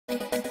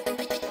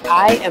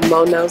I am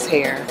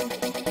MoKnowsHair,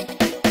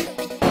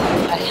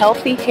 a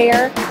healthy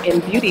hair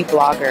and beauty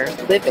blogger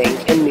living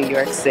in New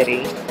York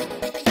City.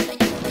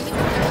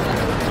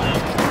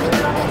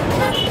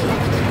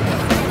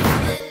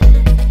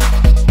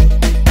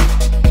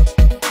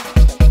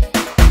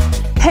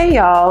 Hey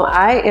y'all,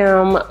 I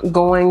am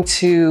going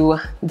to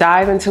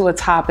dive into a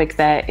topic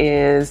that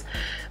is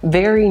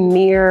very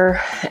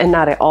near and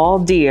not at all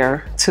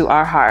dear to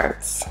our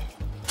hearts.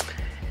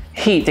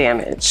 Heat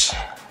damage.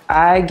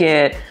 I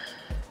get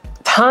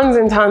tons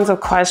and tons of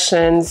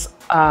questions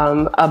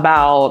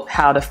about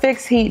how to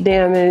fix heat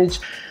damage,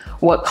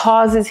 what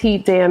causes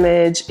heat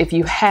damage,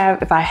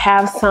 if I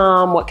have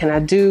some, what can I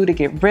do to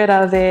get rid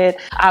of it?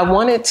 I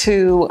wanted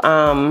to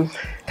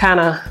kind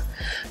of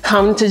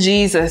come to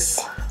Jesus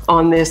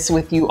on this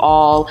with you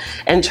all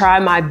and try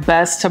my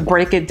best to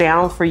break it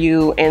down for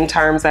you in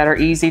terms that are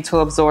easy to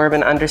absorb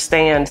and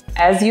understand.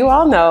 As you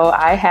all know,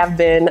 I have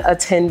been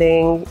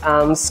attending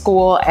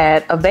school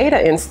at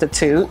Aveda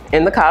Institute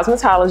in the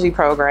cosmetology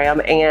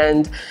program,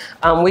 and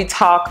we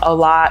talk a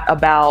lot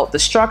about the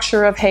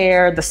structure of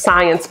hair, the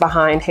science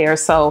behind hair.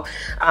 So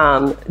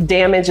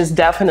damage is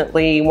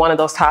definitely one of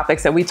those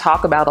topics that we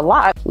talk about a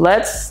lot.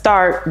 Let's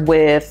start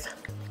with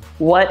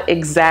what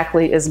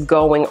exactly is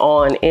going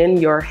on in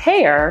your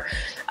hair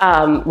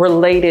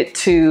related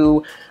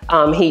to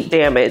heat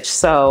damage.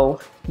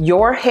 So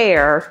your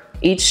hair,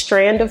 each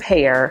strand of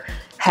hair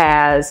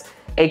has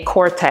a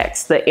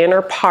cortex, the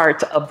inner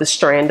part of the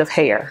strand of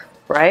hair,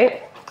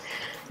 right?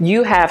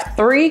 You have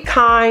three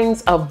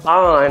kinds of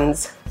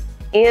bonds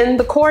in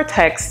the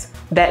cortex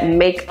that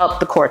make up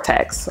the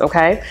cortex,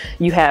 okay?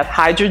 You have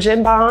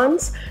hydrogen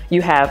bonds,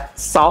 you have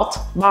salt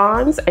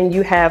bonds, and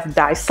you have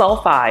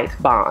disulfide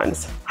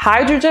bonds.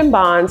 Hydrogen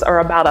bonds are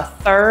about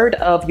 1/3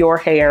 of your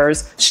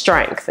hair's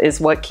strength, is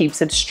what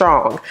keeps it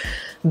strong.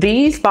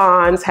 These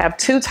bonds have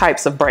two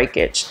types of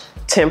breakage,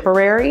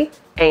 temporary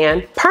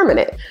and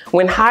permanent.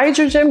 When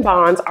hydrogen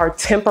bonds are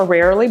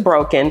temporarily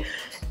broken,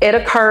 it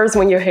occurs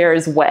when your hair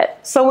is wet.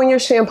 So when you're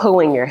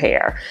shampooing your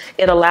hair,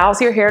 it allows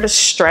your hair to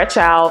stretch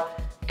out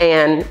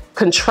and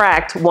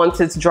contract once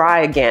it's dry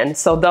again.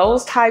 So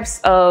those types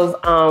of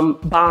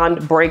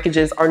bond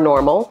breakages are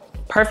normal,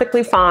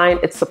 perfectly fine.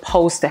 It's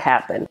supposed to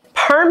happen.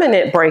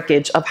 Permanent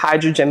breakage of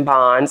hydrogen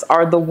bonds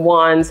are the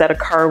ones that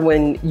occur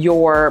when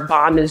your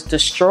bond is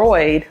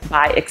destroyed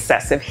by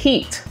excessive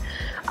heat.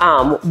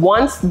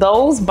 Once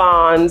those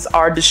bonds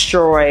are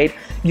destroyed,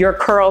 your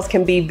curls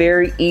can be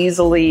very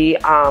easily,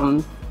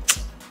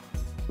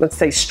 let's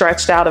say,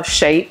 stretched out of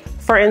shape.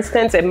 For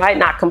instance, it might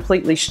not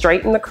completely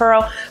straighten the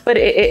curl, but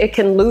it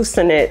can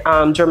loosen it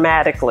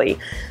dramatically.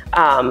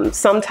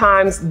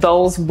 Sometimes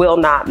those will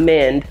not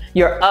mend.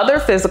 Your other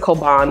physical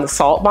bond, the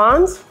salt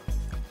bonds,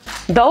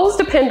 those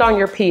depend on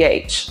your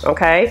pH,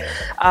 okay?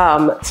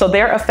 So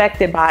they're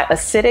affected by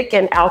acidic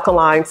and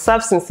alkaline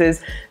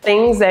substances,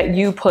 things that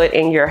you put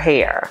in your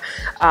hair.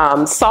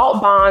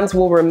 Salt bonds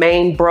will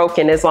remain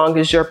broken as long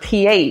as your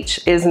pH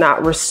is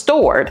not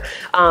restored.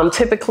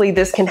 Typically,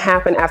 this can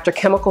happen after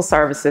chemical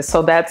services.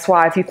 So that's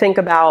why if you think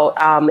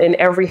about in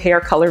every hair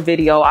color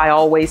video, I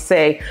always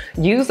say,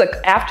 use an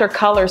after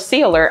color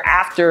sealer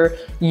after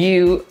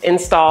you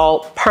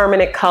install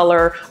permanent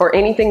color or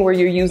anything where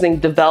you're using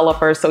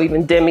developers, so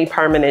even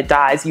permanent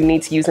dyes, you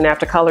need to use an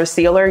after color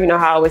sealer. You know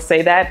how I always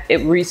say that?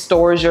 It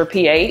restores your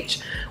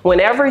pH.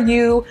 Whenever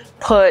you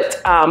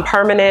put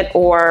permanent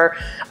or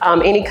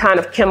any kind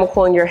of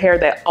chemical in your hair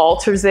that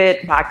alters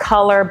it by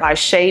color, by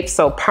shape,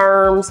 so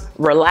perms,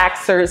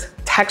 relaxers,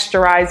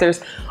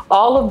 texturizers,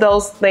 all of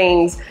those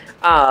things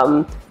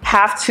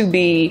have to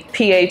be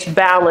pH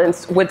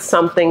balanced with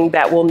something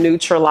that will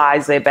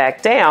neutralize it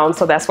back down.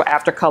 So that's what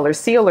after color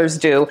sealers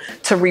do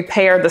to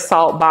repair the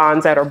salt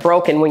bonds that are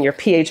broken when your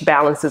pH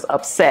balance is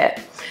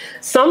upset.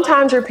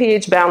 Sometimes your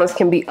pH balance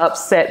can be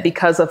upset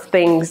because of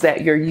things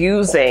that you're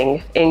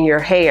using in your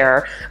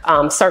hair.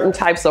 Certain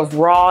types of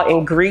raw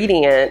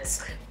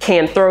ingredients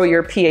can throw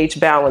your pH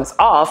balance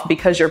off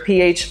because your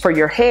pH for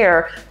your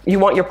hair, you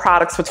want your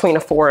products between a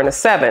 4 and a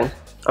 7.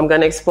 I'm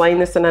going to explain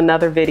this in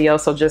another video,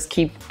 so just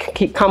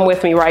come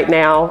with me right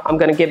now. I'm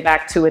going to get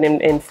back to it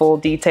in full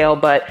detail,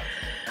 but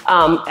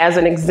as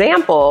an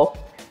example,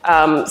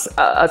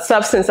 a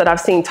substance that I've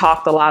seen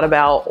talked a lot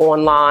about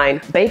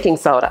online, baking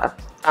soda.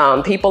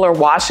 People are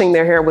washing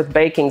their hair with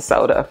baking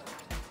soda.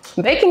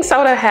 Baking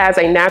soda has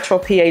a natural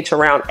pH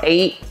around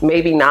 8,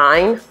 maybe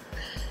 9.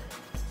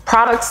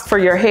 Products for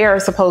your hair are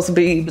supposed to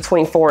be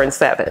between 4 and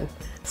 7.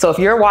 So if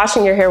you're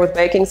washing your hair with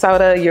baking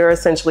soda, you're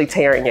essentially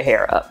tearing your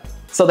hair up.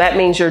 So that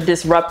means you're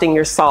disrupting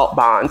your salt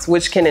bonds,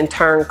 which can in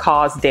turn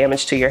cause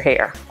damage to your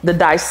hair. The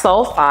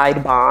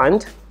disulfide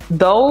bond,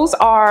 those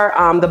are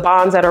the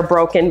bonds that are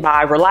broken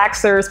by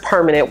relaxers,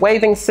 permanent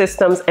waving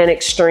systems, and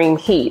extreme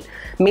heat,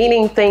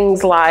 meaning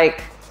things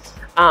like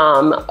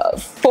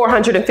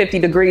 450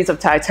 degrees of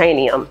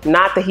titanium,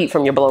 not the heat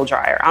from your blow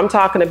dryer. I'm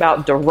talking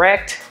about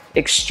direct,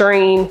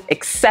 extreme,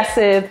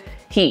 excessive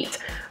heat.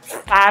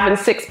 5 and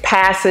 6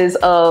 passes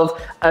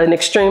of an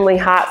extremely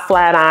hot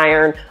flat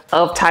iron,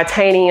 of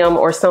titanium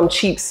or some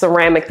cheap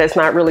ceramic that's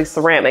not really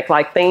ceramic,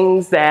 like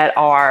things that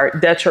are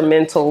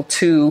detrimental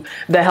to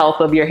the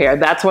health of your hair.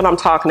 That's what I'm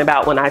talking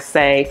about when I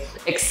say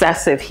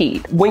excessive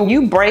heat. When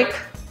you break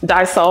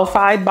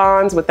disulfide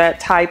bonds with that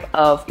type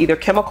of either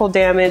chemical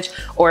damage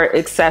or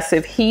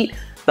excessive heat,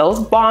 those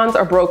bonds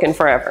are broken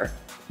forever.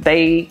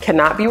 They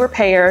cannot be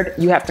repaired.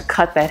 You have to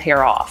cut that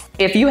hair off.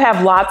 If you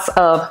have lots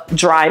of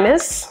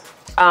dryness,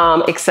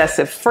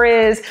 excessive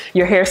frizz,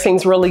 your hair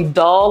seems really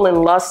dull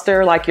and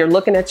luster, like you're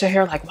looking at your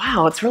hair like,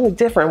 wow, it's really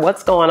different.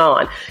 What's going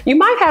on? You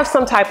might have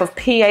some type of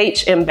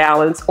pH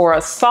imbalance or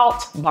a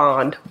salt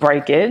bond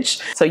breakage.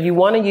 So you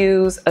want to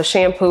use a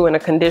shampoo and a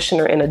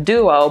conditioner in a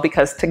duo,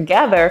 because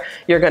together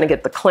you're going to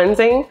get the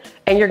cleansing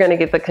and you're going to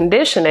get the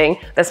conditioning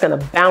that's going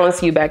to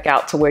balance you back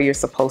out to where you're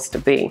supposed to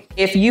be.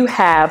 If you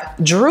have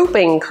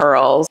drooping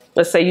curls,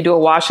 let's say you do a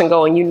wash and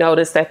go and you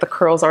notice that the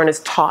curls aren't as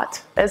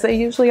taut as they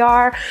usually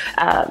are.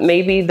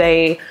 Maybe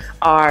they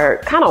are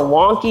kind of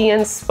wonky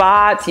in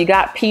spots. You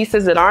got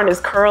pieces that aren't as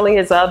curly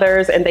as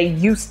others and they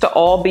used to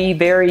all be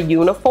very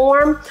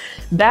uniform.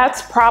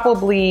 That's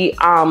probably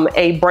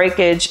a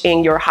breakage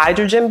in your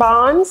hydrogen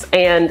bonds.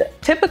 And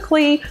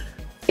typically,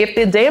 if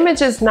the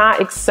damage is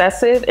not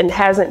excessive and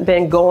hasn't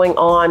been going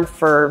on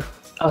for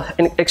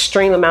an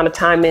extreme amount of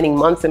time, meaning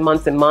months and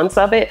months and months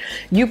of it,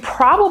 you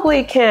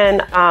probably can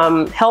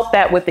help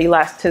that with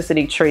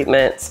elasticity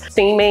treatments.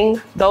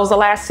 Steaming those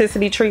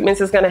elasticity treatments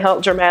is going to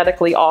help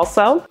dramatically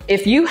also.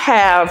 If you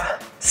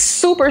have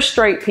super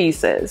straight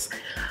pieces,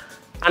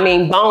 I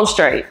mean bone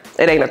straight,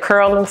 it ain't a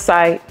curl in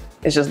sight,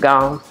 it's just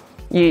gone.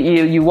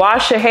 You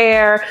wash your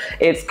hair,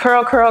 it's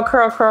curl, curl,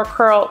 curl, curl,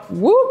 curl,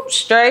 whoop,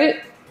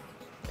 straight.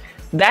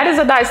 That is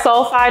a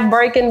disulfide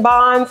breaking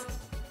bonds.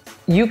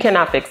 You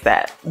cannot fix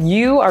that.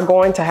 You are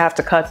going to have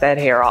to cut that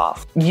hair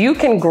off. You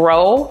can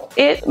grow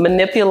it,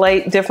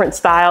 manipulate different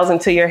styles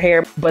into your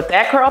hair, but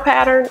that curl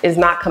pattern is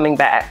not coming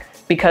back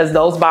because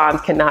those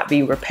bonds cannot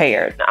be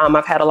repaired.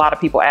 I've had a lot of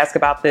people ask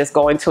about this,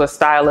 going to a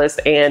stylist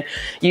and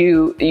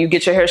you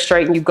get your hair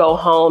straightened, you go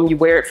home, you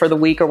wear it for the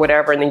week or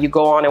whatever, and then you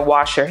go on and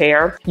wash your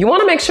hair. You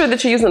wanna make sure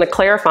that you're using a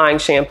clarifying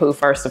shampoo,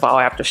 first of all,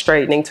 after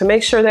straightening, to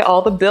make sure that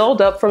all the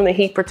buildup from the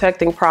heat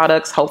protecting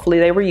products, hopefully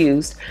they were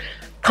used,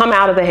 come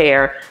out of the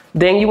hair.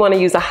 Then you wanna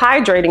use a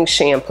hydrating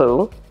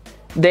shampoo.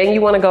 Then you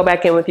wanna go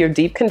back in with your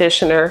deep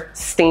conditioner,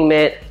 steam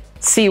it,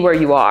 see where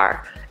you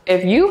are.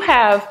 If you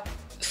have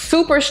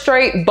super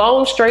straight,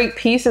 bone straight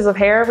pieces of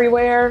hair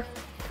everywhere,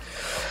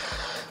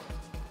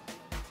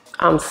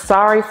 I'm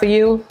sorry for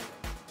you.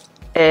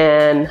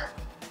 And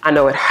I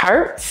know it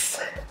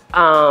hurts.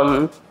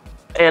 And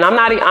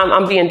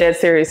I'm being dead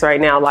serious right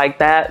now. Like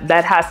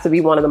that has to be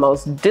one of the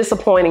most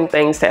disappointing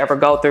things to ever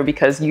go through,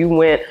 because you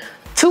went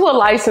to a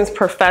licensed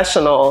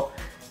professional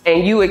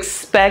and you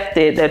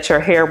expected that your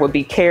hair would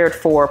be cared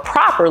for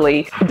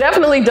properly.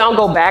 Definitely don't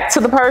go back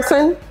to the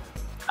person.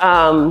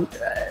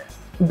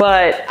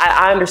 But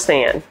I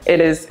understand. It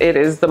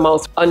is the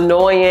most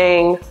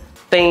annoying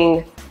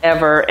thing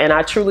ever, and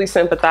I truly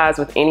sympathize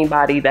with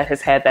anybody that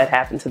has had that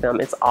happen to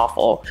them. It's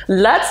awful.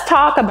 Let's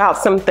talk about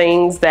some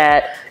things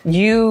that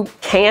you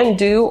can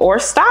do or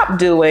stop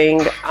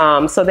doing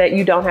so that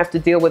you don't have to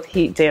deal with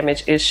heat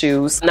damage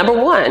issues. Number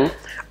one,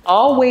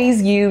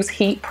 always use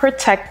heat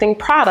protecting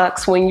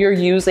products when you're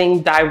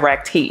using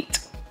direct heat.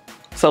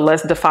 So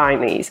let's define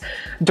these.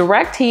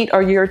 Direct heat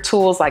are your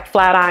tools like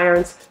flat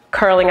irons,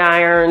 curling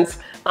irons,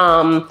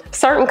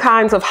 certain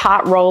kinds of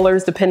hot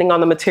rollers, depending on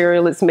the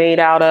material it's made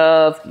out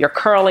of, your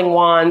curling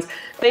wands,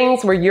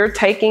 things where you're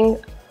taking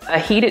a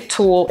heated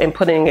tool and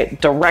putting it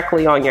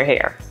directly on your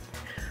hair.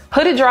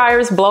 Hooded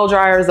dryers, blow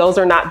dryers, those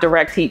are not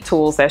direct heat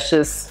tools. That's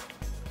just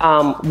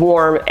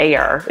warm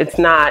air. It's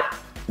not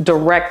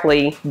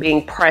directly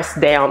being pressed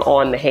down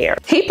on the hair.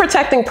 Heat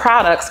protecting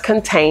products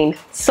contain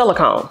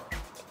silicone.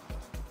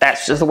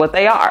 That's just what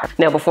they are.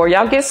 Now, before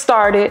y'all get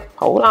started,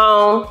 hold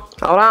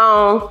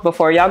on.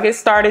 Before y'all get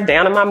started,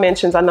 down in my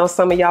mentions, I know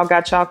some of y'all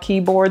got y'all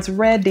keyboards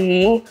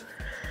ready.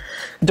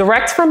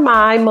 Direct from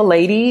my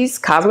Milady's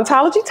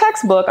cosmetology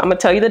textbook, I'm gonna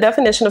tell you the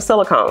definition of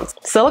silicones.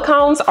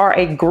 Silicones are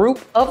a group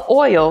of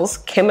oils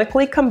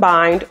chemically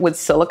combined with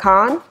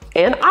silicon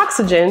and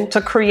oxygen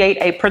to create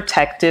a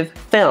protective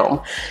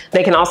film.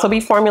 They can also be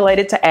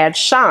formulated to add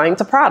shine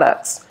to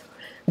products.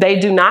 They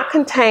do not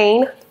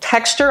contain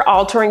texture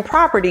altering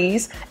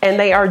properties, and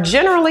they are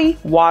generally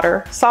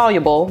water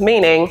soluble,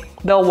 meaning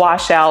they'll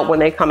wash out when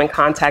they come in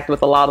contact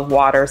with a lot of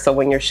water. So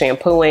when you're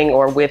shampooing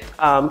or with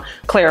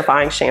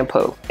clarifying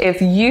shampoo.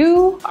 If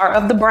you are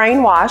of the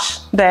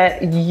brainwash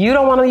that you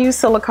don't want to use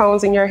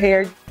silicones in your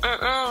hair,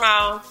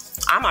 no,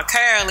 I'm a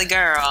curly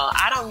girl.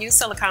 I don't use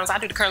silicones. I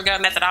do the curly girl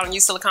method. I don't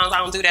use silicones. I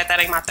don't do that. That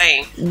ain't my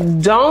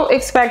thing. Don't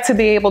expect to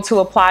be able to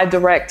apply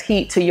direct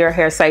heat to your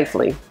hair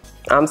safely.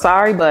 I'm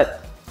sorry, but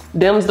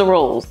Them's the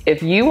rules.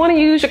 If you want to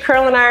use your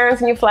curling irons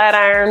and your flat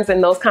irons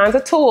and those kinds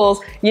of tools,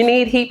 you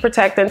need heat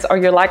protectants or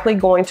you're likely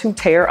going to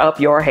tear up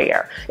your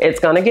hair. It's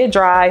going to get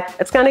dry,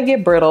 it's going to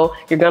get brittle,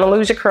 you're going to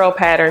lose your curl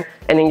pattern,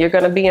 and then you're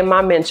going to be in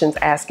my mentions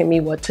asking me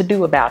what to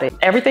do about it.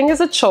 Everything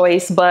is a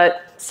choice,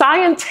 but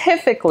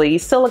scientifically,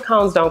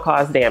 silicones don't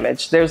cause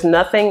damage. There's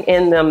nothing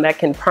in them that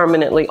can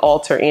permanently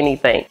alter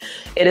anything.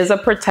 It is a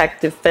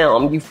protective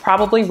film. You've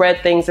probably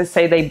read things that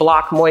say they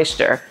block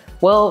moisture.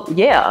 Well,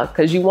 yeah,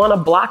 because you want to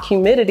block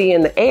humidity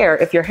in the air.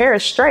 If your hair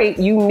is straight,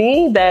 you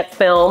need that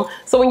film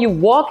so when you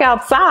walk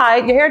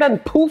outside, your hair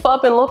doesn't poof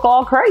up and look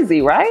all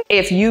crazy, right?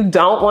 If you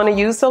don't want to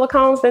use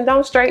silicones, then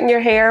don't straighten your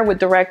hair with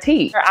direct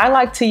heat. I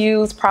like to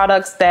use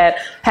products that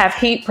have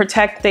heat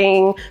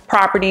protecting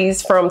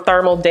properties from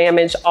thermal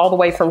damage all the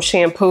way from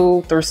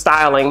shampoo through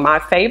styling. My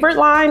favorite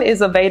line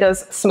is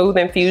Aveda's Smooth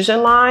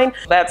Infusion line.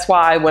 That's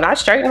why when I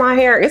straighten my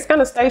hair, it's going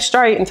to stay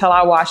straight until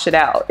I wash it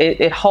out.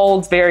 It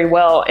holds very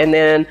well, and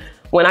then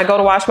when I go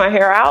to wash my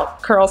hair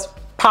out, curls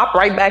pop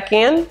right back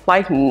in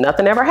like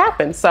nothing ever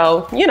happened.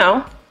 So, you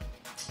know,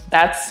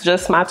 that's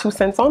just my 2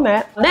 cents on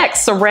that.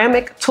 Next,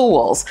 ceramic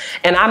tools.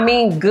 And I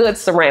mean good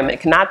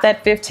ceramic, not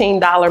that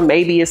 $15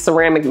 maybe it's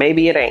ceramic,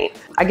 maybe it ain't.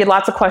 I get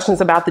lots of questions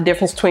about the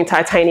difference between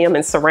titanium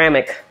and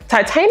ceramic.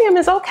 Titanium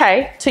is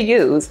okay to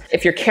use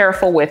if you're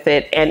careful with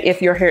it and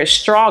if your hair is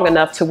strong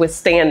enough to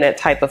withstand that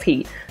type of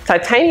heat.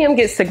 Titanium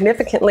gets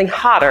significantly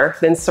hotter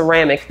than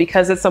ceramic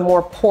because it's a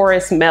more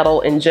porous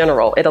metal in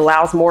general. It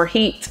allows more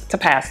heat to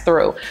pass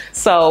through.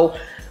 So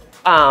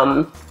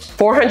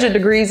 400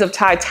 degrees of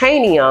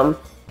titanium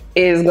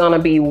is gonna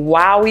be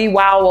wowie,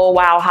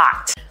 wow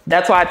hot.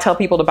 That's why I tell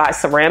people to buy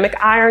ceramic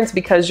irons,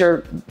 because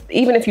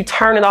even if you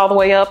turn it all the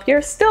way up,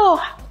 you're still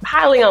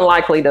highly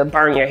unlikely to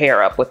burn your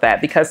hair up with that,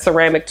 because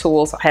ceramic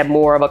tools have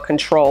more of a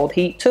controlled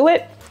heat to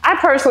it. I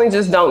personally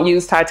just don't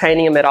use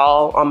titanium at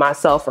all on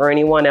myself or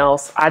anyone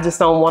else. I just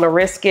don't want to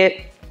risk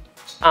it.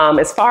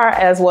 As far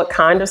as what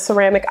kind of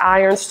ceramic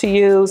irons to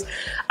use,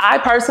 I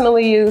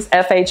personally use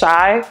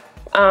FHI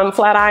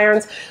flat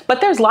irons,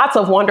 but there's lots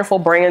of wonderful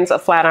brands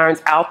of flat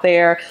irons out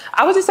there.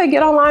 I would just say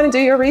get online and do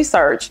your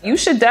research. You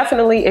should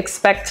definitely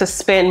expect to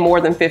spend more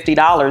than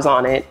 $50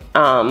 on it,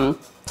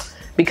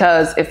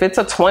 because if it's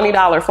a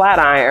 $20 flat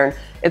iron,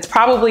 it's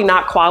probably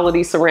not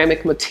quality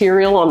ceramic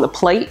material on the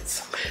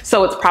plates.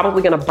 So it's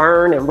probably gonna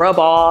burn and rub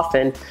off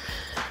and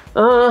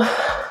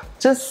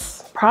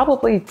just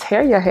probably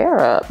tear your hair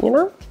up, you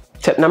know?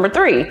 Tip number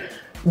 3,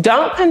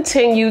 don't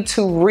continue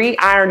to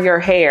re-iron your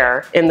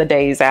hair in the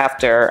days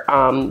after.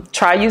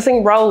 Try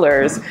using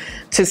rollers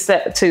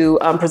to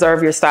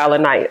preserve your style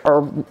at night,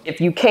 or if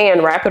you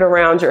can, wrap it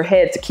around your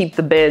head to keep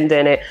the bend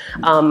in it.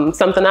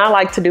 Something I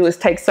like to do is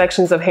take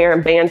sections of hair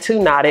and band to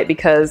knot it,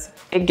 because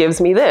it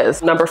gives me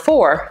this. Number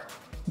 4,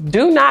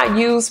 do not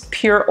use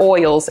pure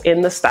oils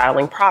in the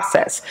styling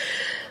process,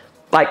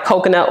 like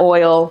coconut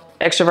oil,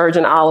 extra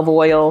virgin olive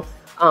oil.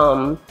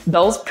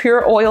 Those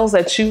pure oils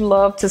that you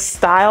love to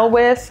style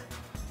with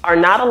are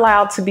not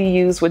allowed to be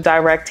used with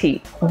direct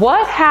heat.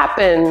 What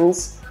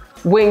happens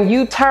when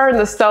you turn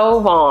the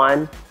stove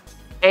on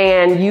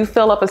and you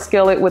fill up a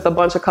skillet with a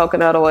bunch of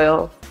coconut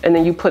oil and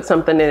then you put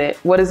something in it?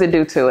 What does it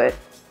do to it?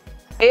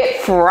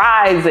 It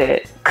fries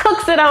it,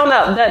 cooks it on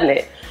up, doesn't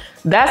it?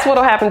 That's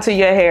what'll happen to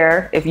your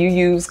hair if you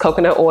use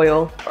coconut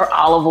oil or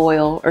olive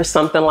oil or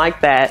something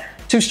like that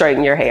to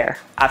straighten your hair.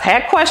 I've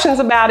had questions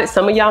about it.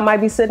 Some of y'all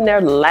might be sitting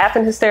there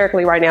laughing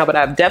hysterically right now, but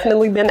I've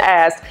definitely been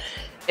asked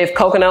if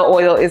coconut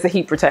oil is a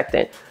heat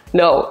protectant.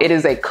 No, it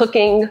is a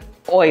cooking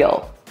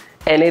oil,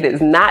 and it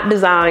is not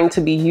designed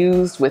to be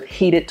used with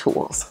heated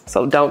tools.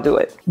 So don't do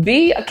it.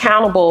 Be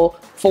accountable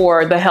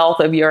for the health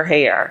of your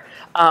hair.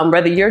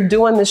 Whether you're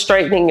doing the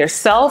straightening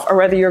yourself or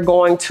whether you're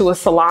going to a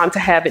salon to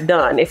have it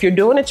done. If you're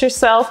doing it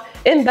yourself,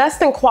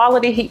 invest in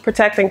quality heat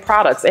protecting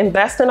products.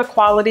 Invest in a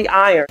quality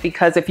iron,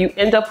 because if you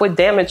end up with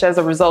damage as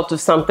a result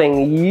of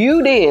something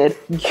you did,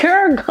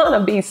 you're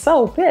gonna be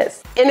so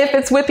pissed. And if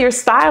it's with your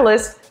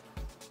stylist,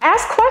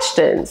 ask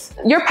questions.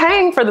 You're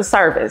paying for the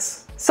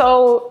service.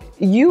 So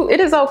it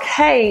is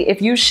okay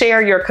if you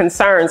share your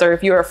concerns or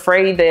if you're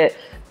afraid that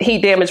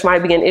heat damage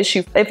might be an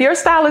issue. If your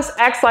stylist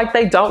acts like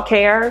they don't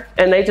care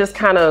and they just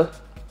kind of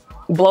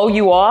blow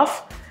you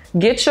off,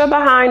 get your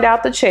behind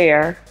out the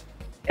chair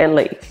and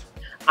leave.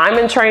 I'm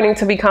in training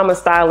to become a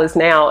stylist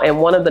now,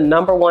 and one of the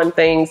 #1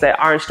 things that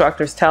our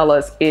instructors tell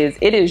us is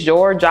it is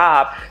your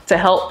job to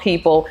help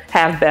people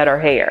have better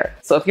hair.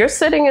 So if you're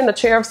sitting in the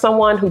chair of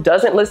someone who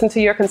doesn't listen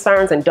to your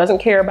concerns and doesn't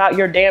care about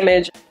your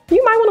damage,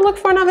 you might want to look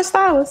for another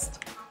stylist.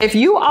 If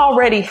you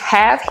already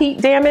have heat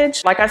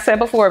damage, like I said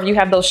before, if you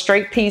have those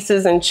straight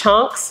pieces and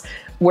chunks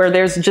where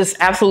there's just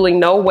absolutely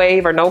no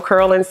wave or no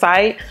curl in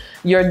sight,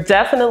 you're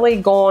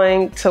definitely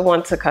going to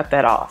want to cut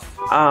that off.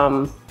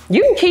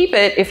 You can keep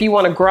it if you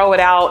want to grow it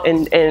out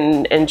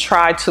and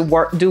try to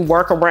do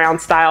workaround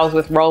styles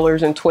with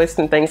rollers and twists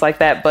and things like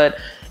that. But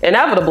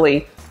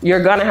inevitably,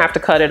 you're gonna have to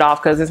cut it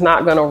off because it's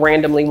not gonna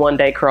randomly one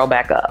day curl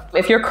back up.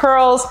 If your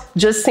curls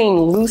just seem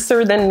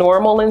looser than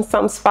normal in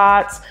some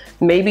spots,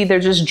 maybe they're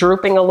just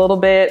drooping a little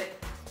bit,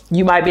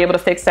 You might be able to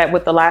fix that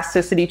with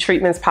elasticity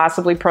treatments,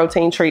 possibly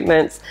protein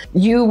treatments.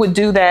 You would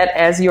do that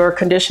as your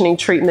conditioning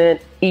treatment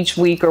each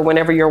week or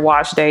whenever your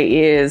wash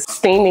day is.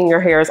 Steaming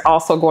your hair is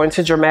also going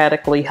to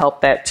dramatically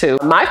help that too.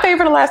 My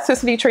favorite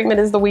elasticity treatment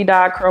is the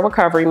WeDye Curl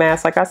Recovery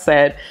Mask. Like I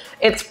said,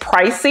 it's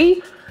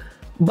pricey,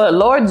 but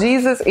Lord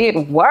Jesus,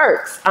 it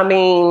works. I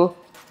mean,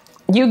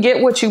 you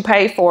get what you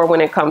pay for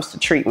when it comes to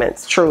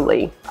treatments,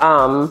 truly.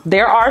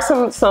 There are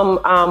some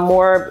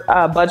more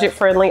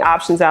budget-friendly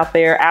options out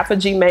there.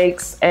 Apogee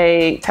makes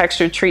a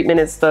textured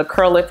treatment. It's the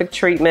Curlific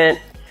treatment.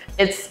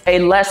 It's a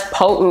less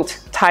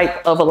potent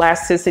type of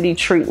elasticity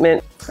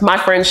treatment. My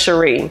friend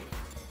Cherie,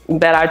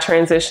 that I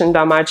transitioned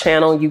on my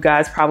channel, you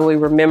guys probably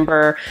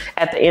remember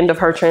at the end of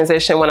her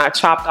transition when I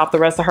chopped off the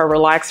rest of her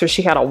relaxer,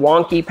 she had a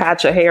wonky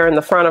patch of hair in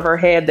the front of her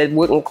head that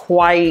wouldn't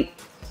quite,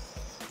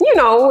 you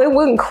know, it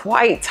wouldn't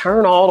quite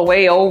turn all the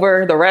way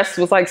over. The rest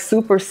was like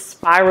super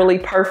spirally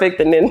perfect.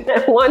 And then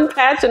that one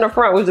patch in the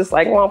front was just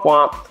like womp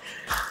womp.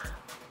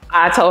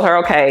 I told her,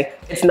 okay,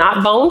 it's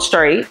not bone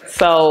straight,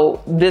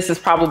 so this is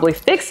probably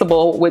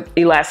fixable with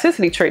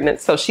elasticity treatment.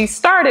 So she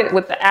started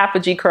with the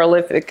Apogee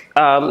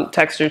Curlific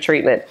texture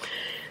treatment.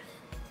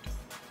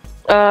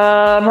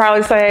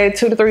 Probably say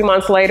 2 to 3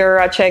 months later,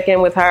 I check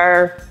in with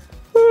her.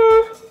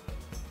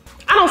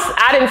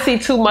 I didn't see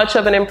too much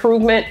of an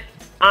improvement,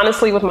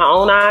 honestly, with my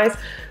own eyes.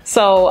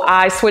 So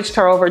I switched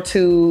her over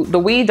to the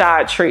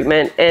WeDye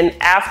treatment. And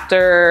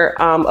after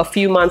a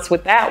few months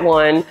with that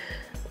one,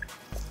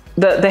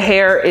 the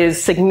hair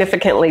is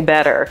significantly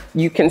better.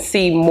 You can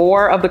see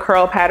more of the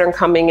curl pattern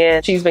coming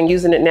in. She's been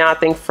using it now, I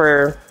think,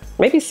 for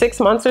maybe 6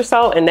 months or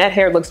so, and that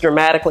hair looks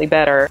dramatically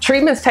better.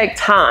 Treatments take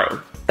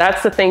time.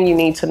 That's the thing you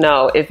need to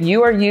know. If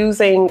you are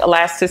using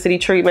elasticity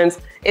treatments,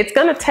 it's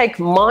gonna take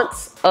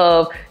months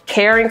of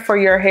caring for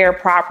your hair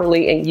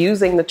properly and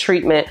using the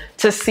treatment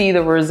to see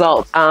the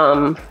results.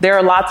 There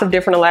are lots of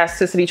different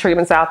elasticity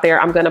treatments out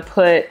there. I'm gonna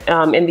put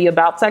in the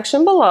about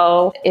section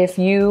below. If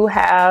you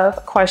have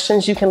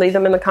questions, you can leave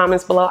them in the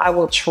comments below. I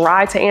will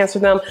try to answer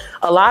them.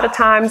 A lot of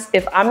times,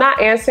 if I'm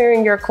not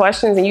answering your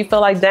questions and you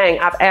feel like, dang,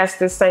 I've asked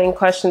this same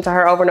question to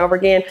her over and over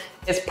again,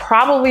 it's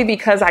probably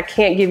because I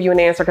can't give you an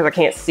answer because I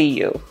can't see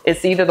you.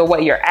 It's either the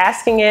way you're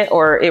asking it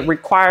or it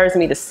requires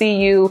me to see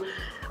you,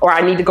 or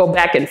I need to go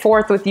back and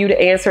forth with you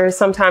to answer.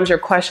 Sometimes your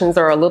questions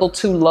are a little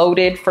too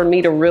loaded for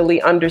me to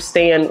really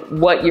understand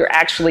what you're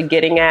actually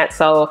getting at.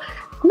 So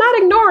I'm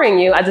not ignoring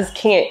you. I just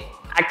can't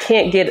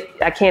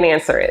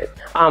answer it.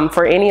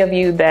 For any of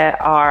you that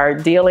are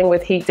dealing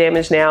with heat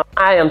damage now,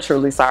 I am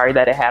truly sorry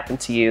that it happened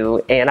to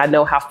you. And I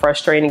know how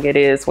frustrating it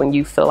is when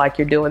you feel like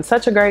you're doing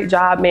such a great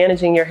job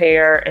managing your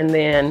hair and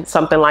then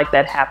something like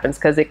that happens,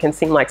 because it can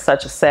seem like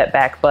such a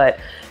setback, but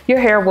your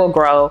hair will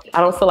grow.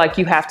 I don't feel like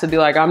you have to be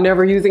like, I'm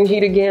never using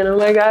heat again. Oh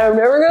my God, I'm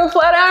never gonna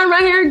flat iron my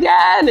hair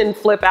again and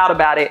flip out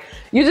about it.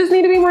 You just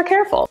need to be more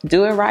careful.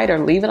 Do it right or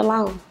leave it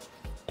alone.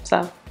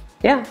 So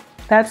yeah,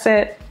 that's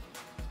it.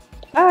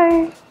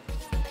 Bye.